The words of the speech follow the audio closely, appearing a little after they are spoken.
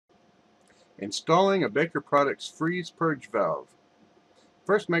Installing a Baker Products freeze purge valve.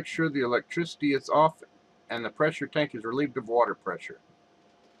 First, make sure the electricity is off and the pressure tank is relieved of water pressure.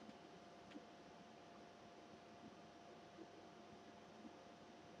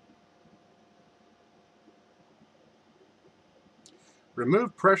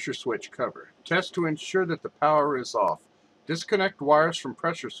 Remove pressure switch cover. Test to ensure that the power is off. Disconnect wires from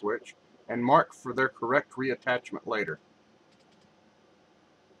pressure switch and mark for their correct reattachment later.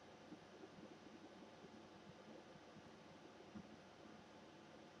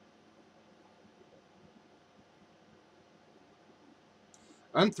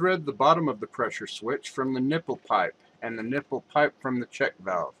 Unthread the bottom of the pressure switch from the nipple pipe and the nipple pipe from the check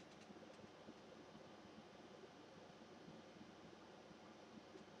valve.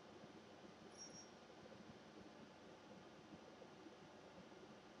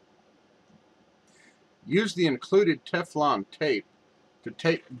 Use the included Teflon tape to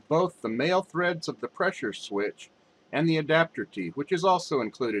tape both the male threads of the pressure switch and the adapter tee, which is also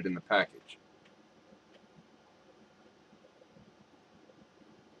included in the package.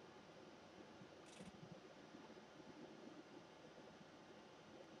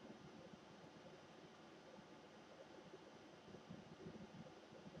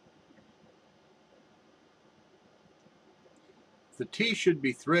 The tee should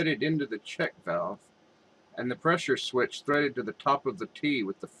be threaded into the check valve and the pressure switch threaded to the top of the tee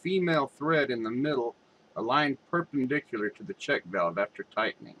with the female thread in the middle aligned perpendicular to the check valve after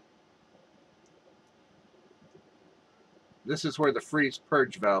tightening. This is where the freeze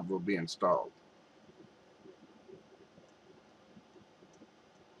purge valve will be installed.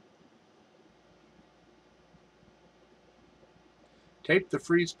 Tape the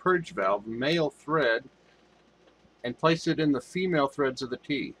freeze purge valve male thread and place it in the female threads of the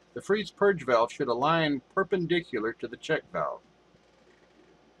tee. The freeze purge valve should align perpendicular to the check valve.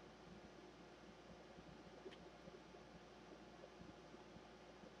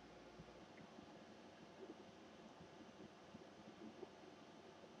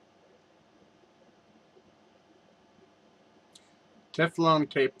 Teflon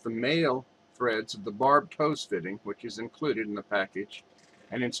tape the male threads of the barbed hose fitting, which is included in the package,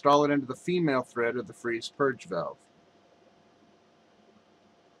 and install it into the female thread of the freeze purge valve.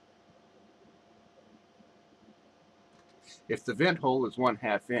 If the vent hole is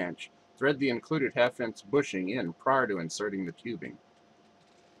 1/2 inch, thread the included 1/2 inch bushing in prior to inserting the tubing.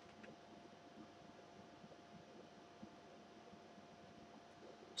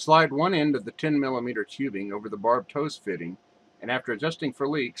 Slide one end of the 10mm tubing over the barbed hose fitting, and after adjusting for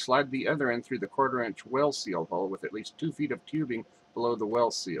leaks, slide the other end through the 1/4 inch well seal hole with at least 2 feet of tubing below the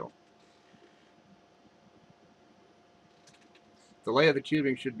well seal. The lay of the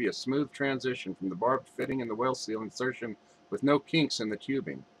tubing should be a smooth transition from the barbed fitting and the well seal insertion with no kinks in the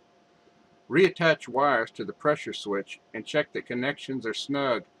tubing. Reattach wires to the pressure switch and check that connections are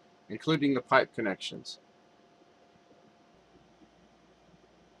snug, including the pipe connections.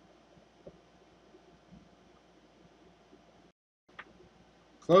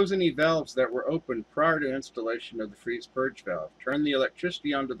 Close any valves that were opened prior to installation of the freeze purge valve. Turn the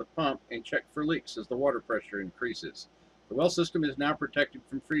electricity onto the pump and check for leaks as the water pressure increases. The well system is now protected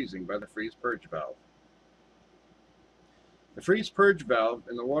from freezing by the freeze purge valve. The freeze purge valve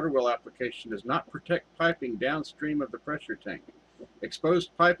in the water well application does not protect piping downstream of the pressure tank.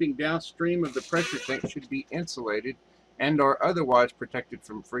 Exposed piping downstream of the pressure tank should be insulated and/or otherwise protected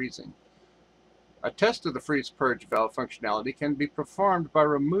from freezing. A test of the freeze purge valve functionality can be performed by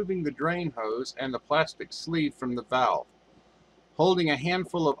removing the drain hose and the plastic sleeve from the valve. Holding a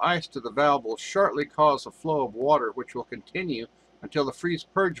handful of ice to the valve will shortly cause a flow of water which will continue until the freeze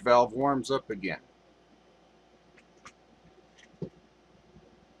purge valve warms up again.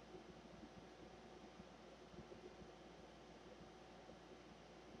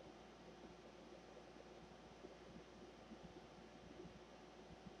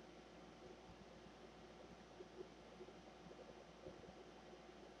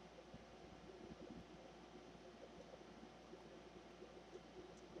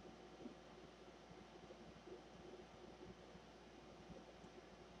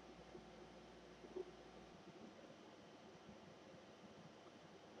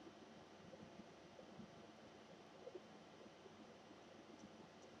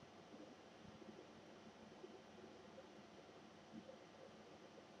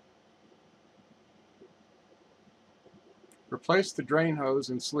 Replace the drain hose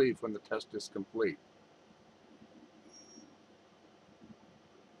and sleeve when the test is complete.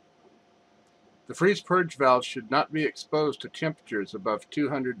 The freeze purge valve should not be exposed to temperatures above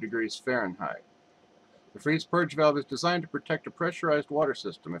 200 degrees Fahrenheit. The freeze purge valve is designed to protect a pressurized water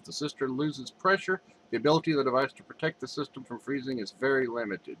system. If the cistern loses pressure, the ability of the device to protect the system from freezing is very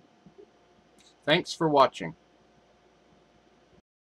limited. Thanks for watching.